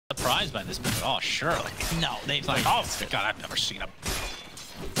Surprised by this, but oh, surely. No, they've like, oh, God, I've never seen him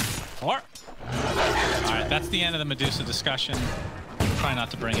before. All right, that's the end of the Medusa discussion. Try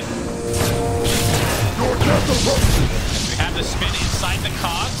not to bring it. We have the spin inside the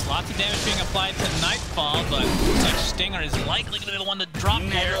cogs. Lots of damage being applied to Nightfall, but looks like Stinger is likely going to be the one to drop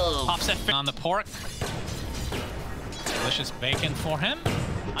here. Pops that on the pork. Delicious bacon for him.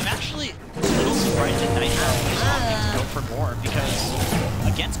 I'm actually a little surprised that Nitro is opting to go for more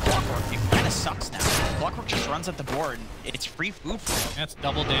because against Clockwork, it kind of sucks now. Clockwork just runs at the board. It's free food for him. That's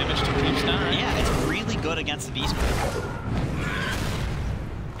double damage to creeps down, right? Yeah, it's really good against the Beastcoast.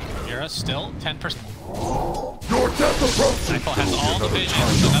 Jira still 10%. Your death approaches. Nightfall has all the vision.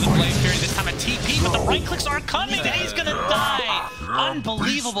 Another blade fury, this time a TP, but the right clicks are coming and he's gonna die.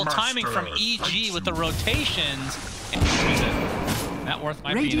 Unbelievable timing from EG with the rotations. That worth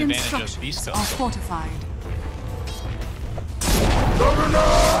might be an advantage of Beastcoast. Are fortified.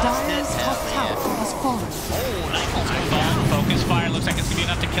 Dire's top tower has fallen. Oh, Nightfall. Focus fire looks like it's gonna be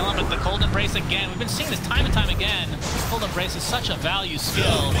enough to kill him, but the Cold Embrace again. We've been seeing this time and time again. Cold Embrace is such a value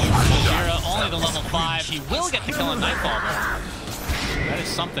skill. Jira only the level 5. He will get the kill on Nightfall though. That is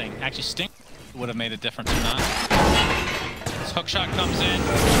something. Actually, Sting would have made a difference or not. This hook shot comes in.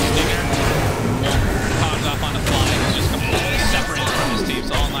 Stinger cogs off on the fly. He's just completely separated from his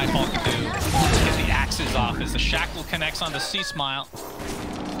teams. All Nightfall can do is get the axes off as the shackle connects on the Sea Smile.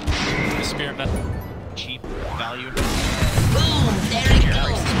 The Spirit Vessel. Cheap value. Boom! There it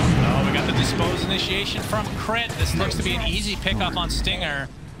goes. Oh, we got the Dispose initiation from Crit. This looks to be an easy pickup on Stinger.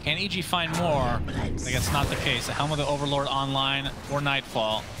 Can EG find more? I think that's not the case. The Helm of the Overlord online for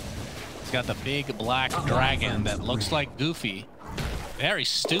Nightfall. He's got the big black dragon that looks like Goofy. Very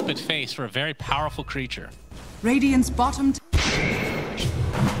stupid face for a very powerful creature. Radiant's bottom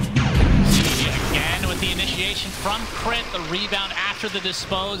Again with the initiation from Crit, the rebound after the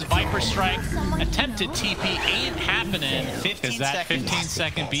Dispose. Viper Strike, attempted TP ain't happening. 15 that seconds.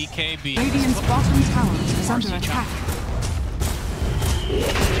 15-second BKB. Radiant's bottom tower is under attack.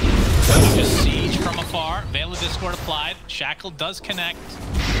 Just siege from afar. Veil of Discord applied. Shackle does connect.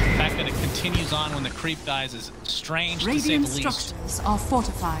 The fact that it continues on when the creep dies is strange to say the Radiant least. structures are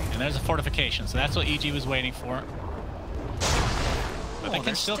fortified. And there's a fortification, so that's what EG was waiting for. But they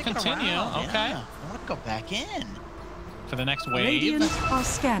can still continue. Around. Okay. Yeah. I want to go back in. For the next wave. Radiant are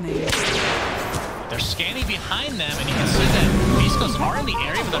scanning. They're scanning behind them, and you can see that Beastcoast are in the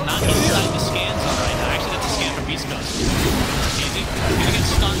area, but they're not inside the scan zone right now. Actually, that's a scan from Beastcoast. Easy. He's gonna get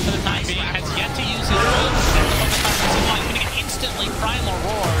stunned for the time being. Has yet to use his ult. He's gonna get instantly primal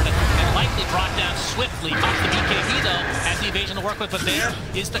roared and likely brought down swiftly. Pops the BKB though, has the evasion to work with, but there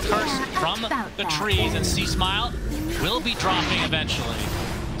is the curse from the trees, and Sea Smile will be dropping eventually.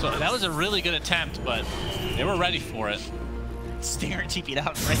 So that was a really good attempt, but they were ready for it. Stinger TP'd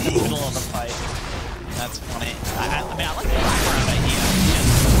out right in the middle of the fight. That's funny. I mean, I like the background idea.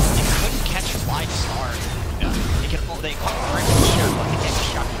 They couldn't catch Fly to start. Yeah. They caught a French leader, but they can't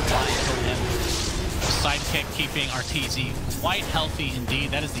shot the Fly until him. Sidekick keeping RTZ quite healthy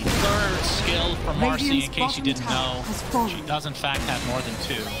indeed. That is the third skill from Marcy, in case you didn't know. She does in fact have more than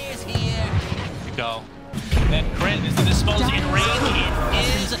 2. Here we go. Then Crit is the Dispose in range. It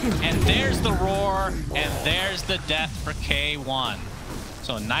is, and there's the roar, and there's the death for K1.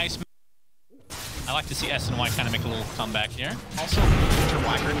 So nice. I like to see S and Y kind of make a little comeback here. Also, Winter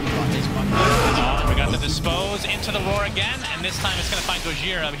Wyvern on his one. We got the Dispose into the roar again, and this time it's going to find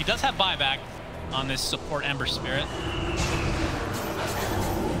Gojira, but he does have buyback on this support Ember Spirit.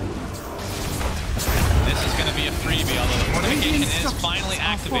 This is going to be a freebie, although the fortification is finally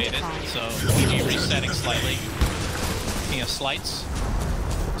activated. So EG resetting slightly. Speaking of slights.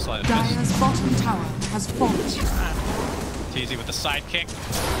 Slight Dire's bottom tower has fallen. TZ with the sidekick.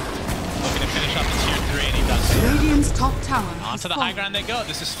 Looking to finish up the tier 3, and he does it. Radiant's top tower Onto the high ground they go.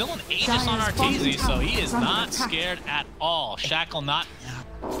 This is still an Aegis on RTZ, so he is not scared at all. Shackle not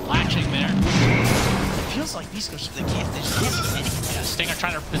latching there. It feels like Beastcoast, they just can't do anything. Yeah, Stinger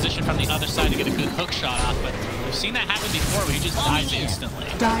trying to position from the other side to get a good hook shot off, but we've seen that happen before where he just dies instantly.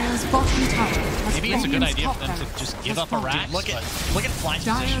 Dire's bottom tower has Maybe it's a good idea for them to just give up a rack. Look at Fly's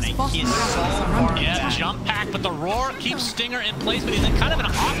Dire's positioning. bottom He is so tower far. Yeah, jump pack, but the roar keeps Stinger in place, but he's in kind of an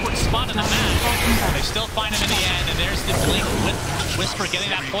awkward spot in the map. They still find him in the end, and there's the blink with Whisper getting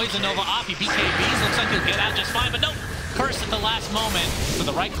that Poison Nova off. He BKBs, looks like he'll get out just fine, but nope. Curse at the last moment. So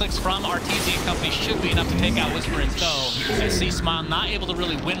the right clicks from RTZ and company should be enough to take out Whisper in tow. And Sea Smile not able to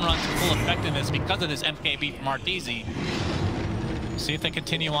really win run to full effectiveness because of this MKB from RTZ. See if they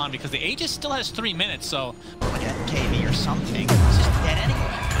continue on, because the Aegis still has 3 minutes, so... Like an MKB or something. It's just dead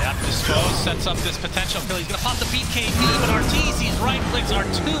anyway. Yep, Dispose sets up this potential kill. He's gonna pop the BKB, but Arteezy's right clicks are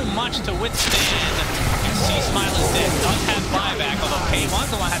too much to withstand. And C-Smile is dead. Does have buyback, although K1's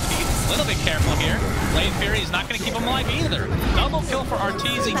the one have to be a little bit careful here. Blade Fury is not gonna keep him alive either. Double kill for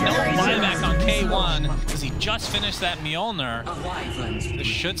Arteezy, no buyback on K1 because he just finished that Mjolnir. This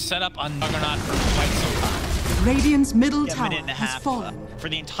should set up on Juggernaut for quite some time. Radiant's middle Yeah, tower minute and a has half fallen. for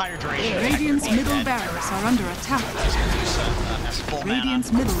the entire duration. Radiant's middle barracks are under attack. Has full mana.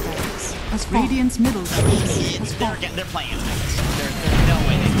 Radiant's middle barracks has fallen. Radiant's middle barracks has fallen. They're playing it. There's no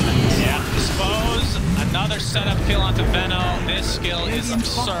way they can win this. Yeah, Dispose, another setup kill onto Venno. This skill is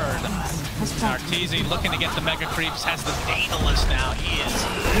absurd. Arteezy looking to get the Mega Creeps, has the Daedalus now. He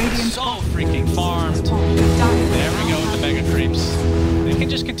is so freaking farmed. There we go with the Mega Creeps. They can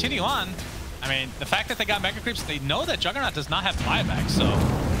just continue on. I mean, the fact that they got Mega Creeps, they know that Juggernaut does not have buyback, so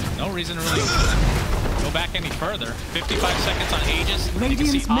no reason to really go back any further. 55 seconds on Aegis. You can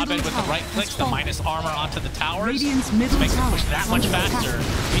see Abed with the right clicks, the minus armor onto the towers. This makes it push that much faster.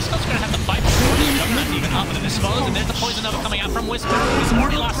 Beastcoast's gonna have to fight before Juggernaut even up and Dispose, and there's the Poison Nova coming out from Whisper. He's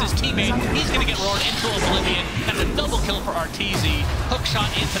already lost his teammate. He's gonna get roared into oblivion. That's a double kill for Arteezy. Hook shot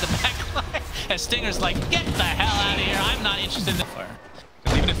into the backline. As Stinger's like, get the hell out of here. I'm not interested in the fire.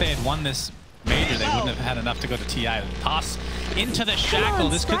 Because even if they had won this major, they wouldn't have had enough to go to TI. Toss into the shackle.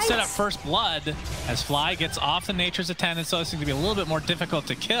 This could set up first blood as Fly gets off the Nature's Attendant, so it's going to be a little bit more difficult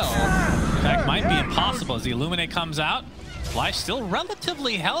to kill. In fact, might be impossible as the Illuminate comes out. Fly still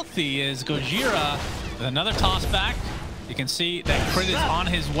relatively healthy as Gojira with another toss back. You can see that Crit is on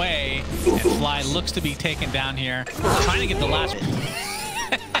his way, and Fly looks to be taken down here. Trying to get the last...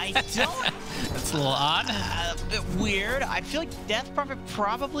 I don't... That's a little odd. A bit weird. I feel like Death Prophet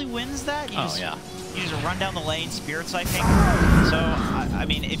probably wins that. You just run down the lane, Spirit Siphoning. So, I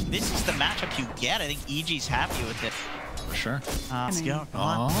mean, if this is the matchup you get, I think EG's happy with it. For sure. Let's go. Come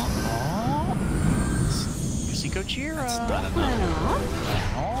on. See Gojira.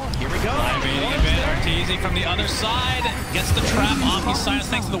 Here we go. Arteezy from the other side gets the trap off. He's silenced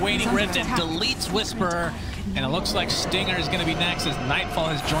thanks to the Waning Rift and deletes Whisper. And it looks like Stinger is going to be next as Nightfall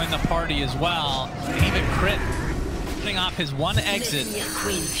has joined the party as well. And even Crit putting off his one exit. So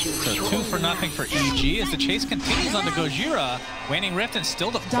 2-0 for EG as the chase continues on the Gojira. Waning Rift and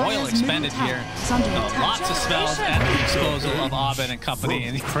still the foil expended here. Lots of spells at the disposal of Abed and company.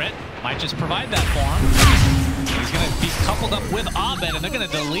 And Crit might just provide that for him. He's going to be coupled up with Abed, and they're going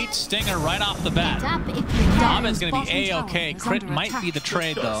to delete Stinger right off the bat. Abed's going to be A-OK. Crit might be the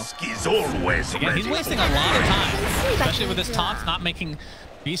trade, though. Again, he's wasting a lot of time, especially with his taunts not making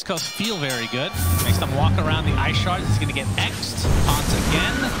Beastcoast feel very good. Makes them walk around the ice shards. He's going to get X'd. Taunts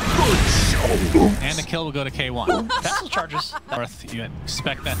again. And the kill will go to K1. Vessel charges. You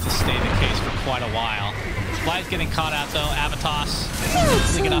expect that to stay the case for quite a while. Fly's getting caught out though.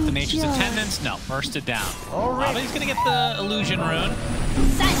 Avatos to get off the Nature's Attendants. No, bursted down. He's gonna get the illusion rune.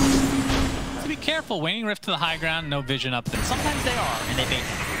 So be careful. Waning Rift to the high ground. No vision up there. Sometimes they are, and they bait.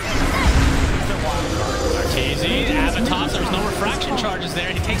 Arteezy, Avatos. There's no refraction charges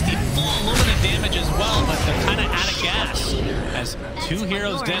there. He takes the full Illumina damage as well, but they're kind of out of gas. As 2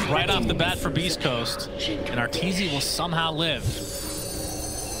 heroes dead right off the bat for Beastcoast, and Arteezy will somehow live.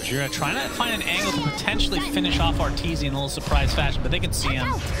 Gojira trying to find an angle to potentially finish off Arteezy in a little surprise fashion, but they can see him.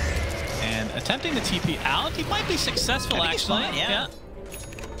 And attempting to TP out, he might be successful actually. Yeah.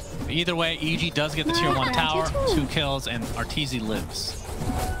 Either way, EG does get the tier 1 tower, 2 kills, and Arteezy lives.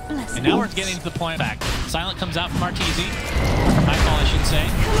 And now we're getting to the point back. Silent comes out from Arteezy. Nightfall, I should say.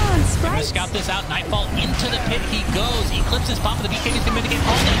 We're going to scout this out. Nightfall into the pit he goes. Eclipses pop of the BKB is going to mitigate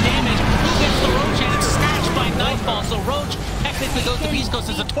all the damage. Who gets the Roach, and it's snatched by Nightfall. So Roach technically goes to Beastcoast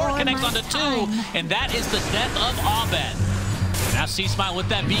as the Tor connects onto 2, and that is the death of Abed. Now C-Smile with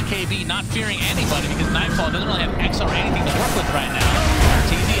that BKB, not fearing anybody because Nightfall doesn't really have X or anything to work with right now.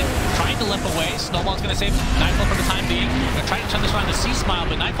 Arteezy trying to limp away. Snowball's going to save Nightfall for the time being. They're trying to turn this around to C-Smile,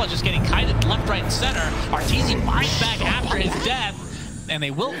 but Nightfall's just getting kited left, right, and center. Arteezy finds back after his death, and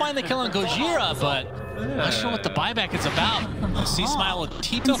they will find the kill on Gojira, but I'm not sure what the buyback is about. C-Smile with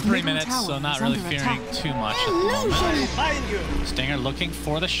Tito 3 minutes, so not really fearing too much at the moment. Stinger looking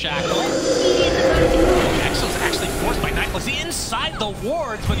for the shackle. Exo's actually forced by Nightfall. He's inside the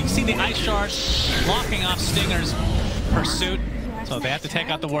wards, but you can see the ice shards blocking off Stinger's pursuit. So they have to take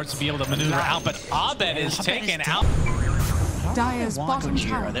out the wards to be able to maneuver out, but Abed is taken out. Dire's bottom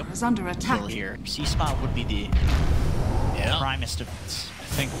tower is under attack. Here, C-Smile would be the primest of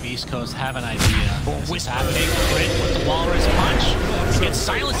I think Beastcoast have an idea. What's happening? Crit with the Walrus punch. He gets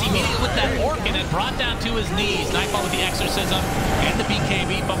silenced immediately with that Orc and then brought down to his knees. Nightfall with the Exorcism and the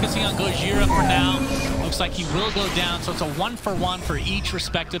BKB, focusing on Gojira for now. Looks like he will go down, so it's a 1-for-1 for each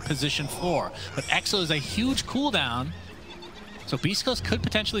respective position 4. But EXO is a huge cooldown, so Beastcoast could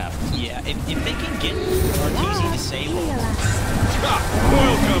potentially... Yeah, if they can get Arteezy disabled, Welcome.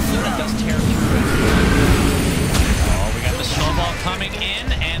 that does tear through. Oh, we got the snowball coming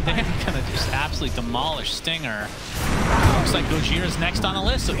in, and they're gonna just absolutely demolish Stinger. Looks like Gojira's next on the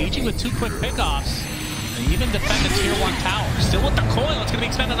list, so EG with 2 quick pickoffs. They even defend the tier 1 tower. Still with the coil, it's gonna be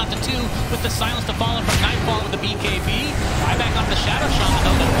expanded onto 2 with the silence to follow from Nightfall with the BKB. Buyback on the Shadow Shaman,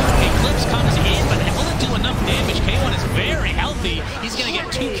 though the Eclipse comes in, but it will do enough damage. K1 is very healthy. He's gonna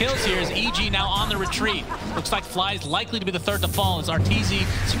get 2 kills here as EG now on the retreat. Looks like Fly's likely to be the third to fall as Arteezy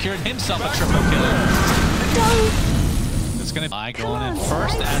secured himself a triple kill. It's gonna be going in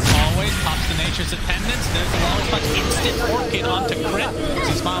first, as always. Pops the Nature's Attendance. There's the Lawless Punch. Instant Orchid onto Crit.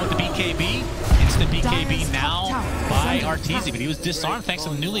 He's fine with the BKB. Instant BKB now by Arteezy, but he was disarmed thanks to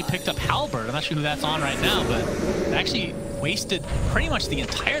the newly picked up Halberd. I'm not sure who that's on right now, but it actually wasted pretty much the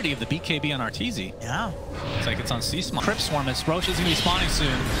entirety of the BKB on Arteezy. Yeah. Looks like it's on C-Swarm. Crypt Swarm as Roche is going to be spawning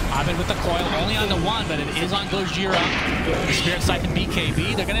soon. Abed with the coil, only on the 1, but it is on Gojira. The Spirit Siphon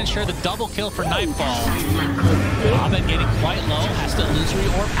BKB. They're going to ensure the double kill for Nightfall. Abed getting quite low, has to illusory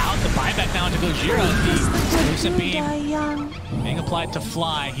orb out. The buyback now into Gojira. The Lucent Beam being applied to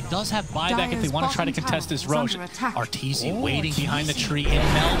Fly. He does have buyback if they want to try to contest this Roche. Arteezy waiting behind the tree in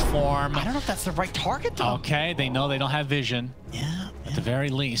meld form. I don't know if that's the right target, though. Okay, they know they don't have vision. Yeah. At the very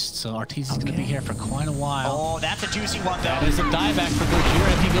least, so Arteezy's going to be here for quite a while. Oh, that's a juicy one, though. That is a dieback for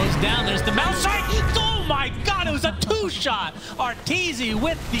Gojira. If he goes down, there's the mouse strike. Oh my god, it was a 2-shot. Arteezy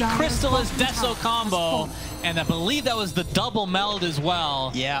with the Crystallis Deso combo. And I believe that was the double meld as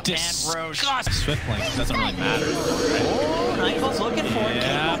well. Yeah, and Roche. Swiftblink doesn't really matter. Oh, Nightfall's looking for it.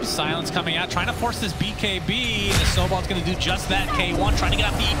 Yeah, Silence coming out, trying to force this BKB. The Snowball's going to do just that. K1 trying to get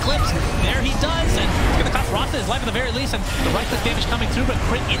out the Eclipse. There he does, and it's going to cost Rasta his life at the very least. And the right-click damage coming through, but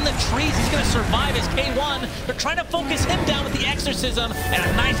Crit in the trees. He's going to survive as K1. They're trying to focus him down with the Exorcism, and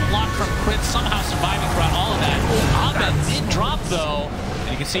a nice block from Crit, somehow surviving throughout all of that. Abed did drop, though.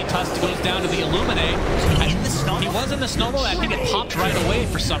 You can see Tusk goes down to the Illuminate. He was in the snowball. I think it popped right away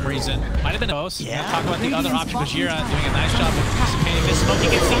for some reason. Might have been close. Yeah. Talk about the other option. Gojira doing a nice job of anticipating this smoke. He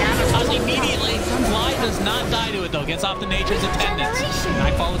gets the Avatar immediately. Fly does not die to it though. Gets off the Nature's Attendance.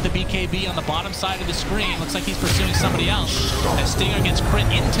 Nightfall with the BKB on the bottom side of the screen. Looks like he's pursuing somebody else. As Stinger gets Crit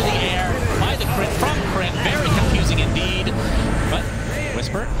into the air by the Crit from Crit. Very confusing indeed. But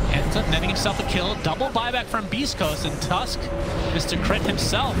Whisper ends up netting himself a kill. Double buyback from Beastcoast, and Tusk, Mr. Crit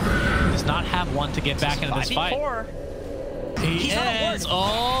himself, does not have one to get back into this fight. He is.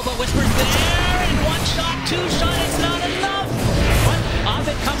 Oh, but Whisper's there, and 1-shot, 2-shot, it's not enough. But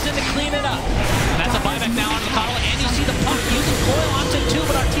Abed comes in to clean it up. And that's a buyback now on the Coddle, and you see the puck using coil onto 2,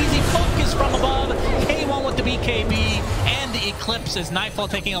 but Arteezy focus from above. K1 with the BKB, and the Eclipse as Nightfall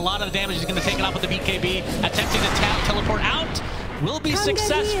taking a lot of the damage. He's going to take it off with the BKB, attempting to teleport out. Will be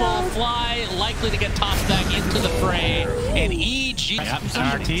successful. Fly likely to get tossed back into the fray. And EG. Yep,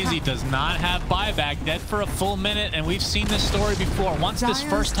 Arteezy does not have buyback. Dead for a full minute, and we've seen this story before. Once this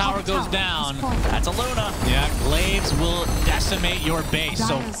first tower goes down, that's a Luna. Yeah, Glaives will decimate your base.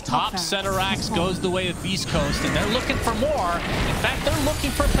 So top Ceterax goes the way of Beastcoast, and they're looking for more. In fact, they're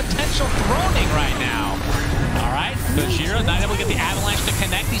looking for potential throning right now. All right, Gojira not able to get the Avalanche to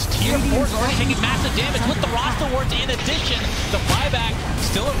connect. These tier 4s already taking massive damage with the roster wards in addition. The buyback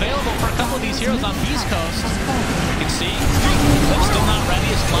still available for a couple of these heroes on Beastcoast. You can see Eclipse still not ready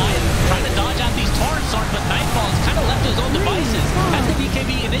as Fly trying to dodge out these Torrent Swords, but Nightfall is kind of left to his own devices. Has the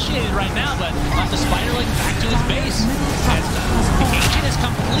BKB initiated right now, but left the Spiderling back to his base. As the Ancient is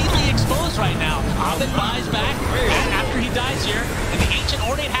completely exposed right now. Abed buys back after he dies here, and the Ancient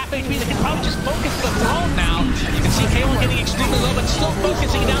already at half HP. They can probably just focus the throne now. You can see K1 getting extremely low, but still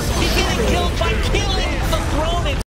focusing down. He's getting killed by killing the throne.